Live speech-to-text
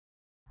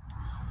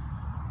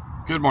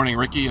Good morning,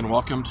 Ricky, and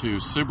welcome to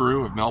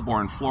Subaru of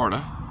Melbourne, Florida.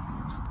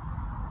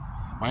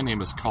 My name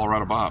is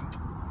Colorado Bob.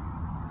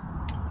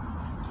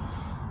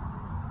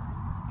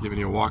 Giving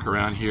you a walk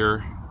around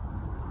here,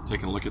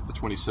 taking a look at the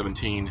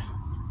 2017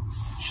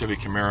 Chevy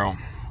Camaro.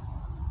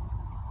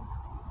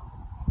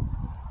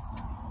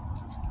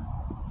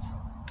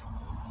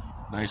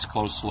 Nice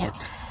close look.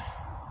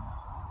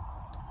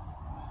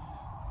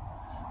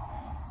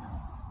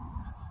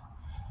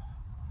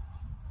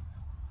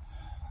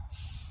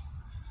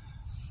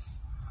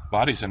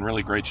 Body's in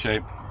really great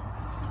shape.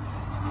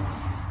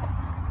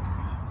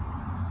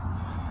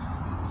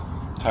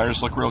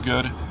 Tires look real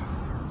good.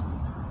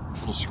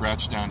 Little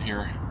scratch down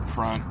here in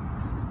front.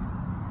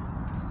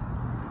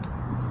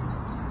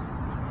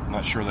 I'm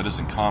not sure that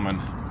isn't common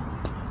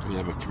when you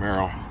have a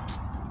Camaro.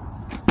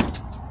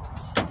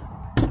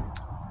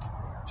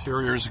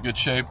 Interior is in good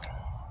shape.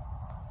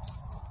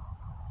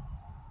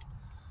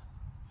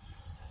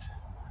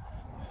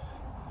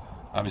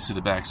 Obviously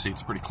the back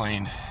seat's pretty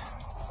clean.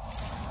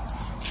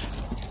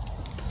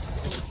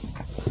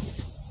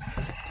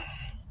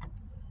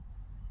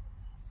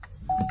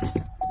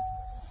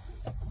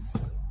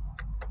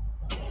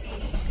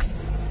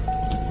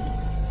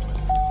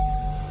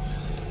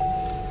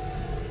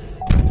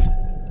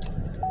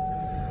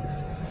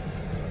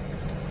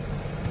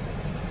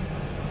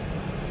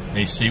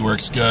 AC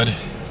works good.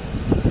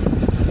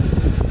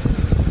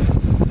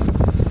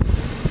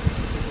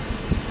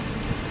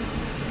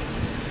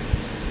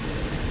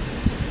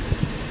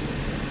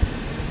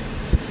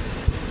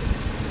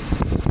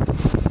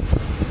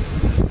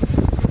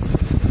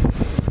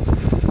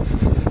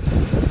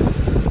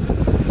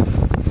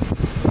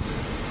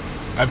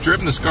 I've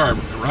driven this car.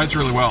 It rides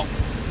really well.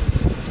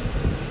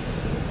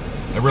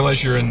 I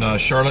realize you're in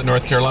Charlotte,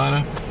 North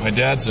Carolina. My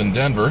dad's in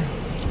Denver.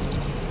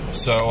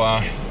 So,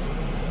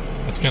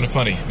 that's kind of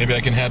funny. Maybe I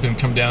can have him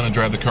come down and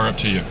drive the car up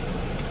to you.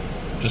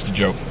 Just a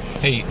joke.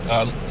 Hey,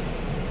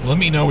 let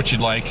me know what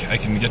you'd like. I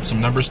can get some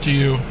numbers to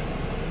you,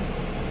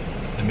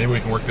 and maybe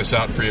we can work this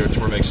out for you to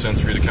where it makes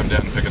sense for you to come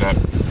down and pick it up.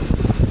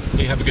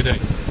 Hey, have a good day.